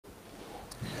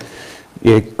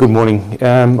Yeah, good morning.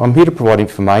 I'm here to provide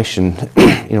information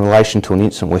in relation to an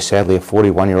incident where sadly a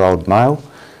 41-year-old male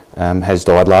has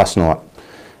died last night.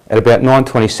 At about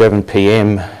 9:27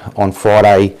 p.m. on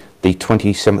Friday the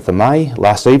 27th of May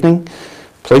last evening,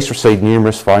 police received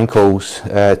numerous phone calls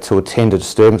to attend a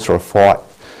disturbance or a fight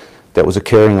that was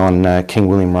occurring on King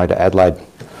William Road at Adelaide.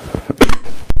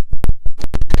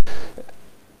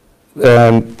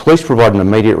 Police provided an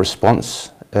immediate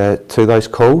response to those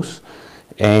calls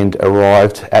and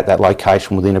arrived at that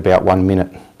location within about 1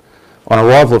 minute. On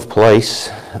arrival of police,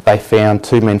 they found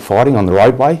two men fighting on the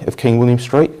roadway of King William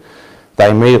Street. They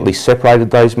immediately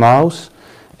separated those males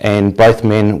and both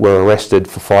men were arrested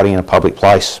for fighting in a public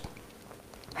place.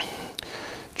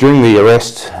 During the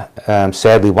arrest,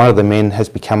 sadly, one of the men has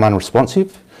become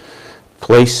unresponsive.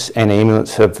 Police and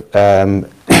ambulance have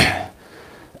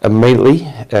immediately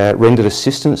rendered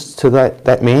assistance to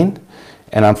that man,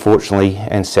 and unfortunately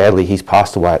and sadly he's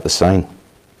passed away at the scene.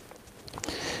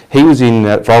 He was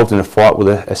involved in a fight with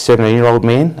a 17-year-old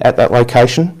man at that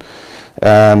location.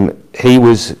 He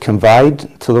was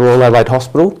conveyed to the Royal Adelaide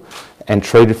Hospital and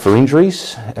treated for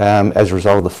injuries as a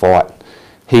result of the fight.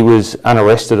 He was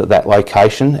unarrested at that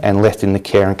location and left in the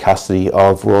care and custody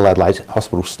of Royal Adelaide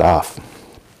Hospital staff.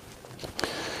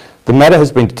 The matter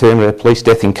has been determined a police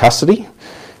death in custody,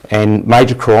 and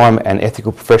Major Crime and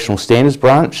Ethical Professional Standards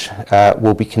Branch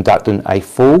will be conducting a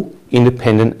full,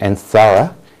 independent and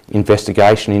thorough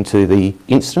investigation into the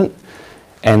incident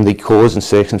and the cause and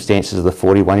circumstances of the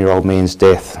 41-year-old man's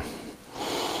death.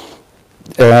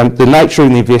 The nature of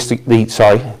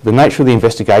the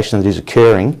investigation that is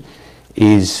occurring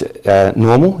is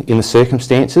normal in the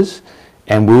circumstances,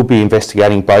 and we'll be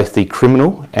investigating both the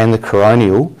criminal and the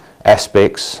coronial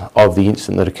aspects of the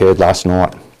incident that occurred last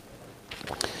night.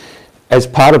 As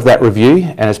part of that review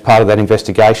and as part of that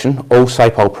investigation, all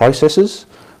SAPOL processes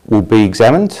will be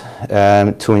examined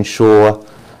to ensure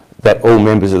that all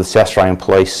members of the South Australian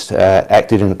Police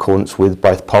acted in accordance with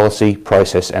both policy,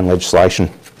 process and legislation.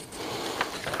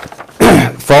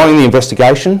 Following the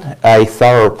investigation, a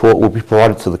thorough report will be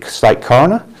provided to the State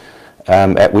Coroner,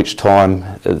 at which time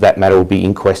that matter will be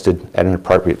inquested at an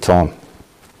appropriate time.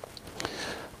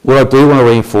 What I do want to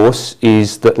reinforce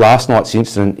is that last night's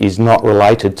incident is not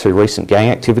related to recent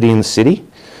gang activity in the city,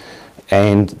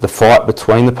 and the fight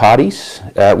between the parties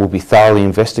will be thoroughly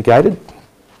investigated.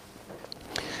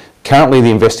 Currently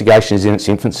the investigation is in its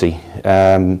infancy.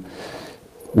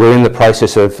 We're in the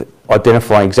process of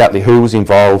identifying exactly who was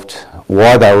involved,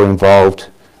 why they were involved,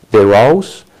 their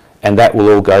roles, and that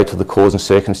will all go to the cause and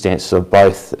circumstances of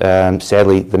both,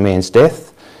 sadly, the man's death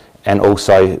and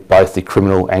also both the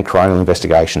criminal and coronial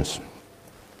investigations.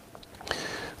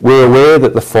 We're aware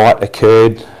that the fight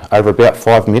occurred over about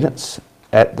 5 minutes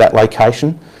at that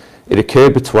location. It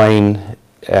occurred between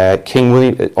on King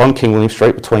William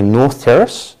Street between North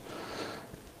Terrace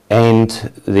and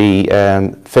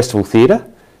the Festival Theatre,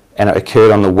 and it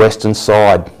occurred on the western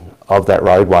side of that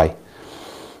roadway.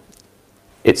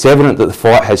 It's evident that the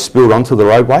fight has spilled onto the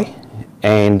roadway,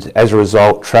 and as a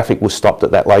result traffic was stopped at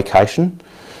that location,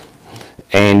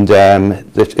 and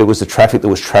it was the traffic that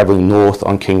was travelling north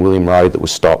on King William Road that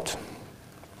was stopped.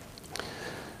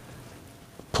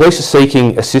 Police are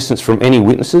seeking assistance from any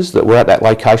witnesses that were at that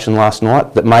location last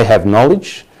night that may have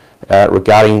knowledge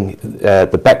regarding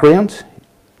the background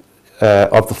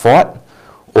of the fight,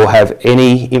 or have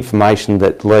any information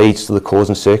that leads to the cause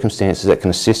and circumstances that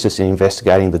can assist us in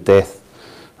investigating the death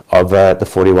of the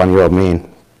 41-year-old man.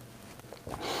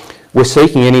 We're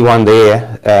seeking anyone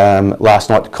there last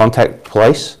night to contact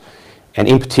police, and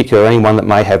in particular anyone that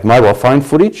may have mobile phone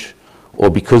footage, or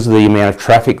because of the amount of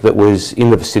traffic that was in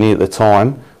the vicinity at the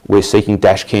time, we're seeking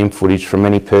dash cam footage from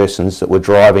any persons that were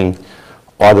driving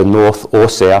either north or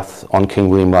south on King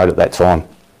William Road at that time.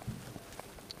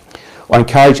 I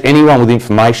encourage anyone with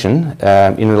information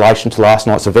in relation to last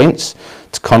night's events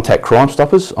to contact Crime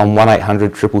Stoppers on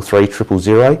 1800 333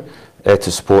 000 to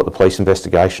support the police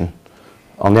investigation.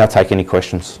 I'll now take any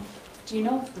questions. Do you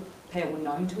know if the pair were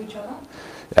known to each other?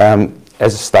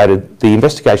 As I stated, the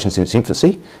investigation's in its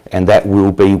infancy, and that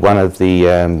will be one of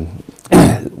the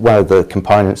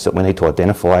components that we need to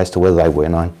identify as to whether they were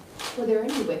known. Were there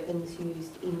any weapons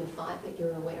used in the fight that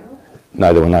you're aware of?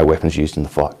 No, there were no weapons used in the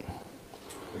fight.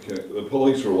 Okay, the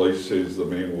police release says the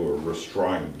men were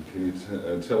restrained. Can you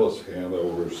tell us how they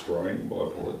were restrained by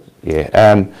police?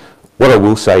 Yeah, what I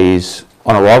will say is,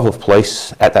 on arrival of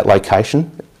police at that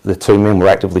location, the two men were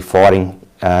actively fighting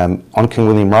on King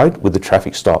William Road with the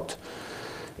traffic stopped.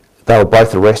 They were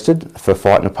both arrested for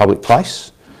fighting in a public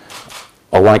place.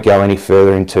 I won't go any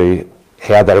further into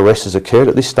how that arrest has occurred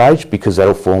at this stage, because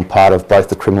that'll form part of both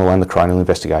the criminal and the coronial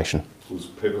investigation. Was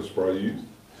pepper spray used?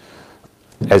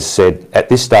 As said, at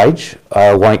this stage,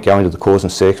 I won't go into the cause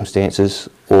and circumstances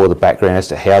or the background as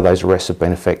to how those arrests have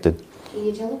been effected. Can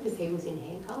you tell if he was in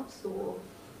handcuffs, or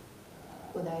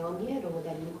were they on yet, or they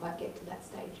didn't quite get to that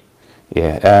stage?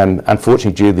 Yeah,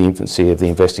 unfortunately, due to the infancy of the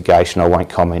investigation, I won't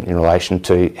comment in relation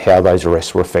to how those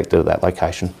arrests were effected at that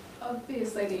location.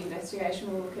 Obviously, the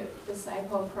investigation will look at the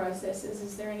SAPOL processes.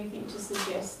 Is there anything to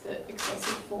suggest that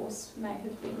excessive force may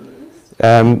have been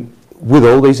used? With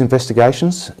all these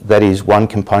investigations, that is one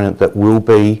component that will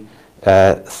be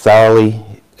thoroughly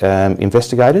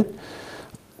investigated.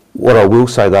 What I will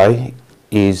say though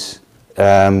is,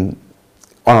 on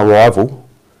arrival,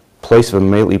 police have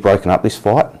immediately broken up this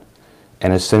fight,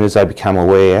 and as soon as they become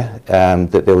aware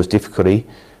that there was difficulty,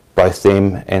 both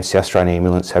them and South Australian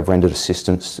Ambulance have rendered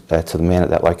assistance to the man at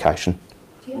that location.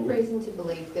 Do you have reason to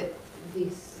believe that the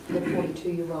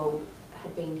 42-year-old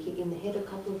had been hit in the head a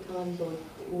couple of times, or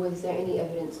was there any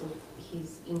evidence of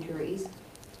his injuries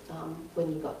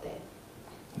when you got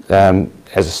there?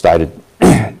 As I stated,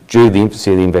 due to the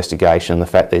infancy of the investigation and the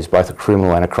fact there's both a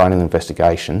criminal and a criminal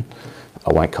investigation,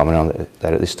 I won't comment on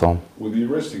that at this time. Were the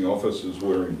arresting officers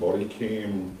wearing body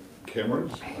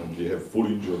cameras? Do you have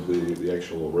footage of the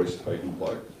actual arrest taking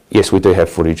place? Yes, we do have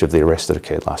footage of the arrest that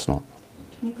occurred last night.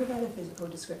 Can you provide a physical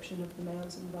description of the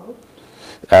males involved?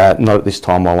 Not at this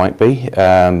time, I won't be,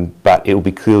 but it will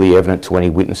be clearly evident to any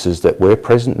witnesses that were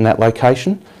present in that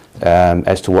location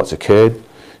as to what's occurred,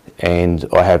 and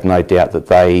I have no doubt that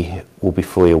they will be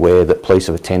fully aware that police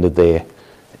have attended there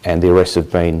and the arrests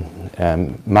have been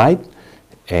made,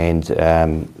 and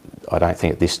I don't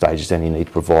think at this stage there's any need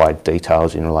to provide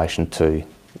details in relation to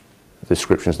the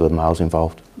descriptions of the males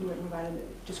involved. You won't provide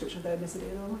a description of their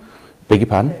ethnicity at all? Beg your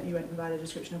pardon? You won't provide a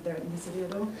description of their ethnicity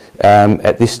at all?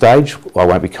 At this stage, I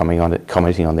won't be commenting on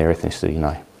their ethnicity,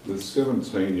 no. The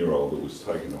 17-year-old that was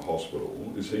taken to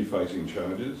hospital, is he facing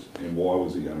charges, and why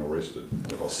was he unarrested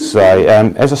at hospital? So,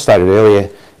 as I stated earlier,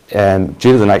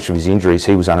 due to the nature of his injuries,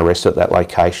 he was unarrested at that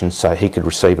location so he could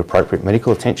receive appropriate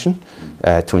medical attention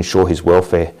to ensure his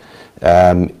welfare.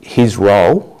 His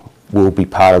role will be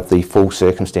part of the full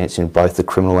circumstance in both the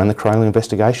criminal and the criminal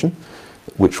investigation,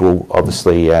 which will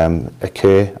obviously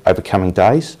occur over coming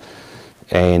days.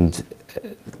 And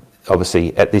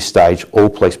obviously at this stage all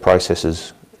police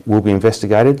processes will be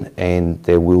investigated, and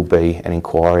there will be an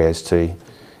inquiry as to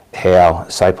how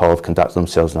SAPOL have conducted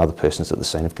themselves and other persons at the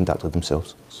scene have conducted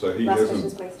themselves. So he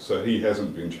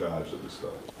hasn't been charged at this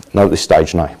stage? Not at this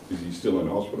stage, no. Is he still in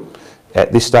hospital?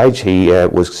 At this stage he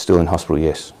was still in hospital,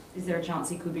 yes. Is there a chance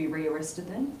he could be rearrested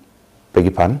then? Beg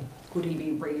your pardon? Could he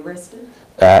be rearrested?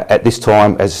 At this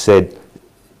time, as I said,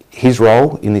 his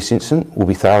role in this incident will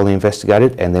be thoroughly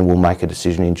investigated, and then we'll make a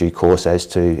decision in due course as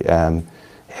to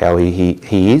how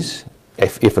he is,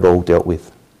 if at all, dealt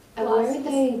with. And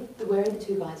where are the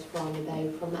two guys from? Are they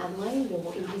from Adelaide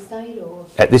or interstate, or?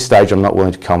 At this stage, I'm not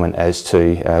willing to comment as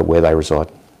to where they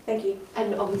reside. Thank you.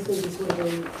 And obviously this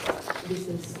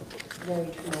is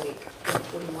very traumatic for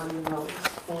 41-year-old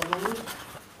family.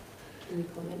 Can you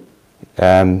comment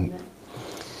on that?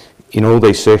 In all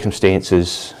these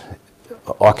circumstances,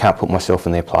 I can't put myself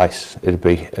in their place. It'd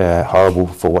be horrible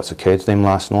for what's occurred to them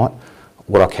last night.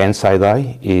 What I can say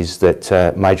though is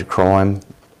that major crime,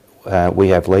 we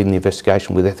have leading the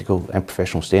investigation with Ethical and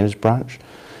Professional Standards Branch,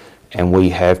 and we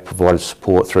have provided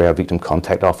support through our victim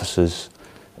contact officers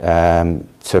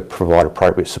to provide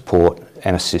appropriate support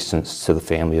and assistance to the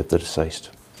family of the deceased.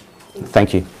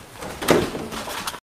 Thank you.